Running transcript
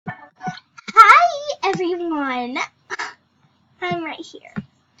everyone. I'm right here.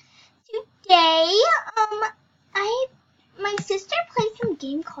 Today, my sister played some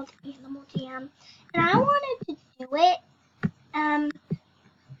game called Animal Jam, and I wanted to do it.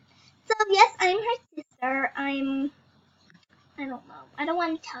 So yes, I'm her sister. I don't know. I don't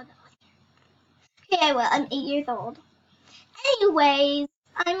want to tell them. Okay, I will. I'm 8 years old. Anyways,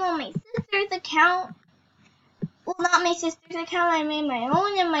 I'm on my sister's account. Well, not my sister's account. I made my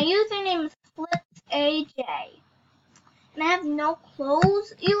own, and my username is flipsaj. And I have no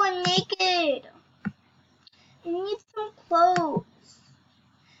clothes. Ew, I'm naked. I need some clothes.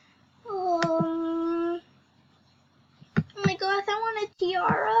 Oh my gosh, I want a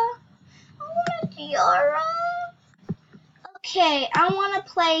tiara. I want a tiara. Okay, I want to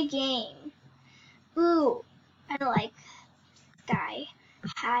play a game. Ooh, I like sky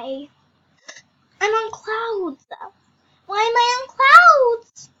high. I'm on clouds. Why am I on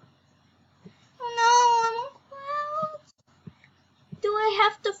clouds? Oh no, I'm on clouds. Do I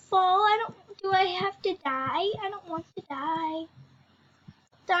have to fall? Do I have to die? I don't want to die.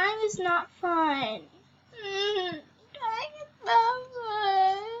 Dying is not fun. Dying is not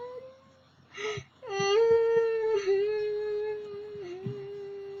fun.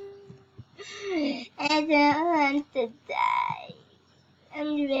 I don't want to die.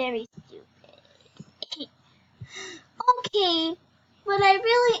 I'm very stupid. Okay, but I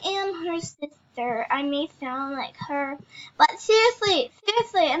really am her sister. I may sound like her, but seriously,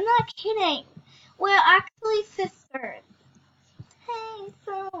 I'm not kidding. We're actually sisters. Hey,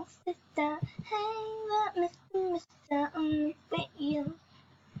 so sister, hey, that Mr. With you.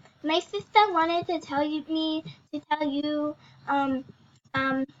 My sister wanted to tell you,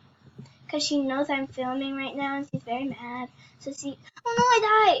 cause she knows I'm filming right now and she's very mad. So oh no, I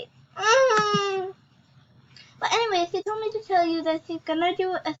died. But anyway, she told me to tell you that she's gonna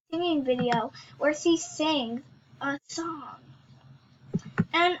do a singing video where she sings a song.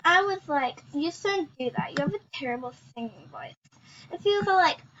 And I was like, you shouldn't do that. You have a terrible singing voice. And she was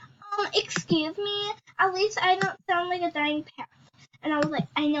like, excuse me, at least I don't sound like a dying parrot. And I was like,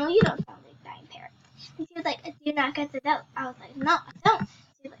 I know you don't sound like a dying parrot. And she was like, do you not get the note? I was like, no, I don't.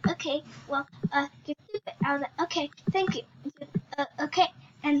 She was like, okay, well, you're stupid. I was like, okay, thank you. And she was like, okay.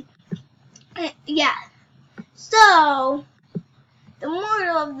 And yeah. So, the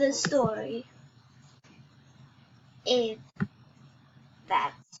moral of the story is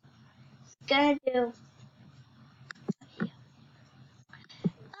that it's gonna do.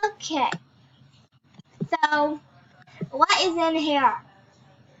 Okay. So, what is in here?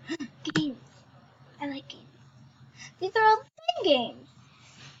 Games. I like games. These are all the same games.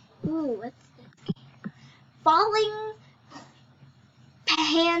 Ooh, what's this game? Falling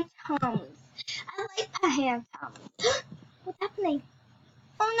Phantoms. I like Phantoms. What's happening?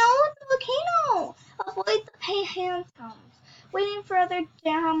 Oh no, it's a volcano! Avoid the Phantoms. Waiting for other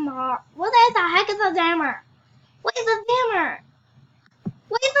jammer. What the heck is a jammer? What is a jammer?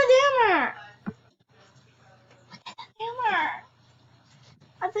 What is a jammer? What is a jammer?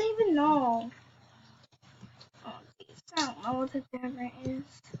 I don't even know. Oh, geez, I don't know what a jammer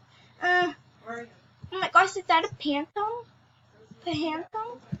is. Oh my gosh, is that a phantom?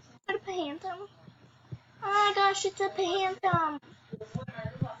 Phantom? Is that a phantom? Oh my gosh, it's a phantom.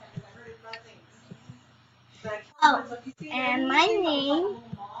 Oh, and my name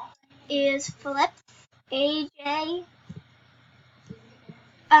is flipsaj.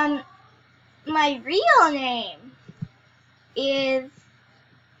 My real name is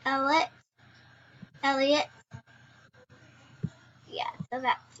Elliot. Yeah, so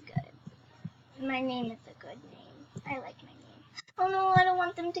that's good. My name is a good name. I like my name. Oh no, I don't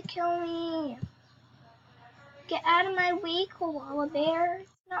want them to kill me. Get out of my way, koala bear.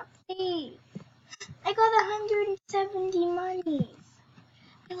 It's not safe. I got 170 monies.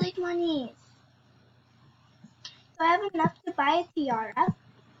 I like monies. So I have enough to buy a tiara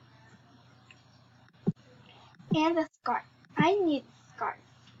and a scarf. I need a scarf.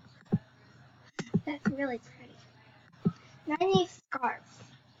 That's really pretty. Now I need a scarf.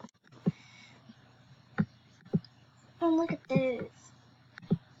 Oh, look at those.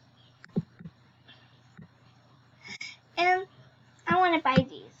 And I want to buy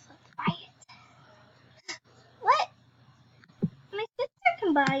these. Let's buy it. What? My sister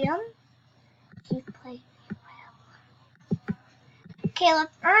can buy them. You play well. Okay,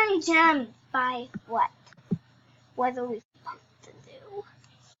 let's earn gems by what? What are we supposed to do?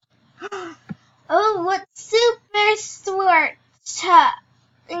 Oh, what super sword! I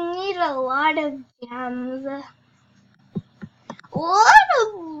need a lot of gems. What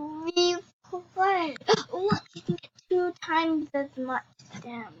do we play? Look, you can get 2 times as much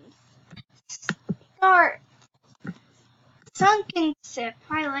gems. start. Sunken sip.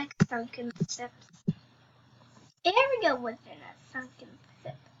 I like sunken sips. Area was in a sunken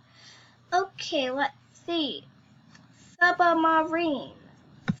sip. Okay, let's see. Submarine.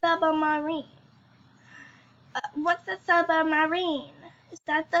 Submarine. What's a submarine? Is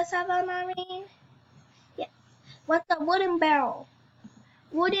that the submarine? Yes. What's a wooden barrel?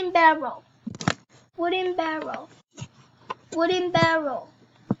 Wooden barrel. Wooden barrel. Wooden barrel.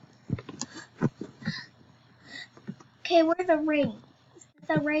 Okay, where's a ring? Is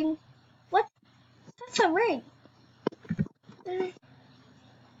this a ring? What? That's a ring.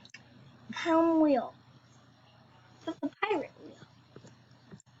 Helm wheel. That's a pirate wheel.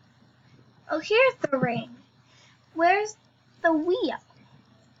 Oh, here's the ring. Where's the wheel?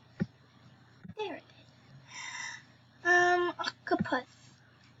 There it is. Octopus.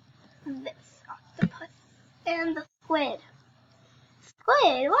 This octopus. And the squid.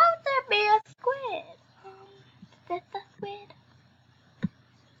 Squid? Why would there be a squid? Is this the squid?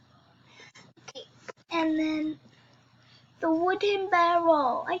 Okay, and then the wooden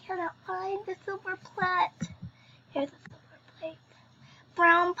barrel. I cannot find the silver plate. Here's the silver plate.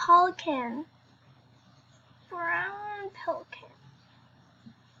 Brown pelican. Brown pelican.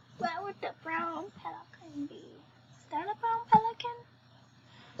 Where would the brown pelican be? Is that a brown pelican?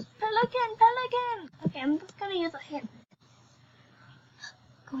 Pelican, pelican. Okay, I'm just gonna use a hint.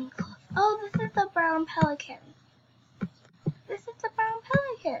 Going close. Oh, this is the brown pelican. This is the brown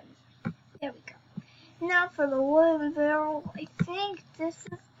pelican. There we go. Now for the wooden barrel, I think this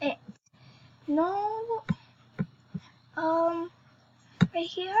is it. No. Right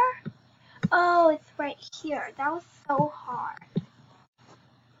here? Oh, it's right here. That was so hard.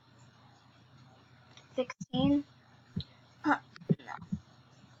 16? No.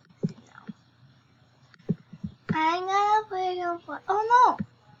 I'm gonna put it on for. Oh no!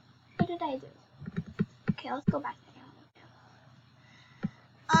 What did I do? Okay, let's go back to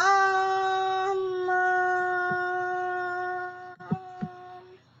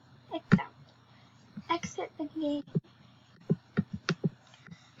exit the game.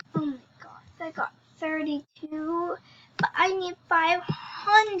 Oh my gosh, I got 32, but I need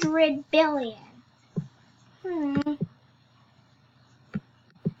 500 billion.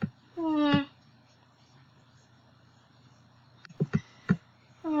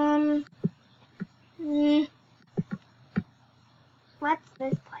 What's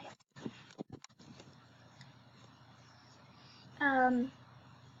this place?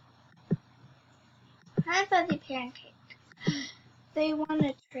 Hi, Fuzzy Pancake. They want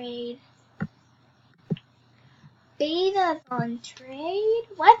to trade. Beta's on trade?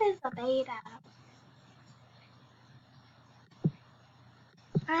 What is a beta?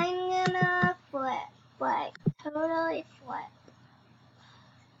 I'm gonna flip. Like, totally flip.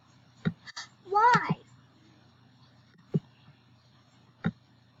 Why?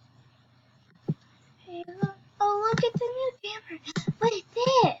 Hey, look. Oh, look, it's a new camera. What is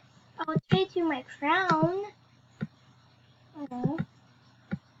this? I'll trade you my crown. Oh.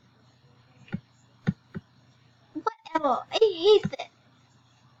 Whatever. I hate this.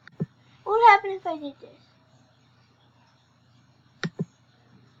 What would happen if I did this?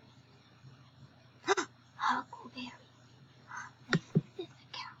 Huckleberry. Let's this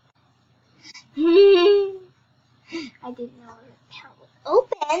account. I didn't know the account was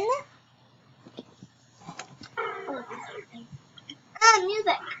open. Oh,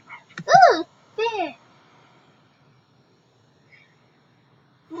 music. Ooh, there.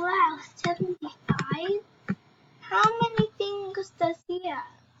 Wow, 75? How many things does he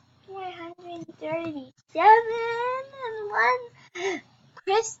have? 137 and one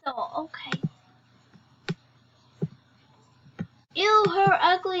crystal. Okay. Ew, her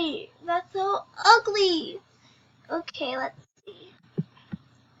ugly. That's so ugly. Okay, let's see.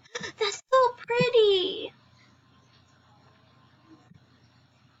 That's so pretty.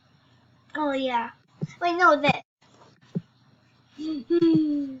 Oh, yeah. Wait, no, this.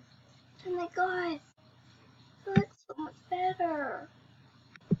 Oh my god. It looks so much better.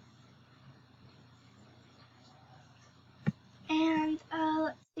 And,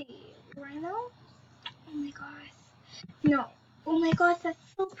 let's see. Rhino? Oh my gosh. No. Oh my gosh, that's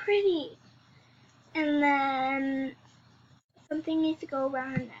so pretty. And then something needs to go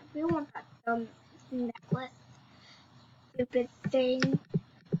around her neck. We don't want that dumb necklace. Stupid thing.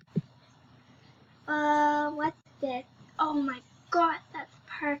 What's this? Oh my god, that's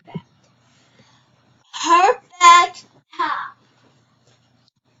perfect. Perfect top.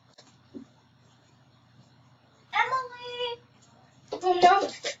 Emily! Oh no,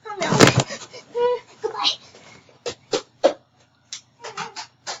 oh no. Goodbye.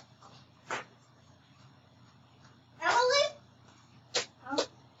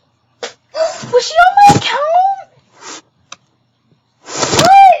 Was she on my account?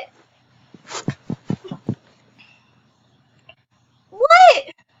 What? What?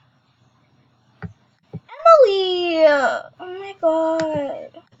 Emily! Oh my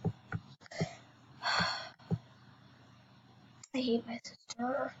god. I hate my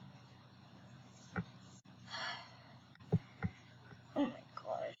sister. Oh my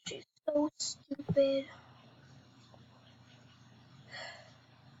god, she's so stupid.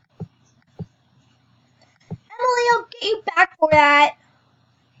 Emily, I'll get you back for that.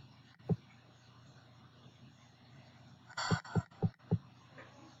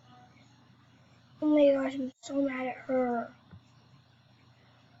 Oh my gosh, I'm so mad at her.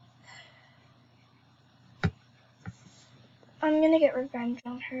 I'm gonna get revenge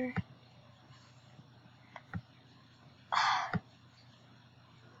on her.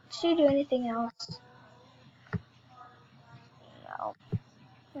 Did she do anything else? No.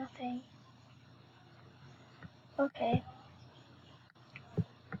 Nothing. Okay.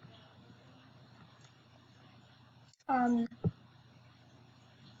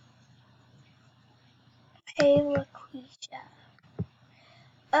 Hey, LaQuisha.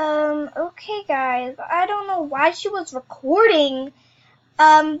 Okay, guys. I don't know why she was recording.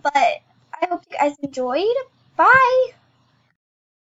 But I hope you guys enjoyed. Bye!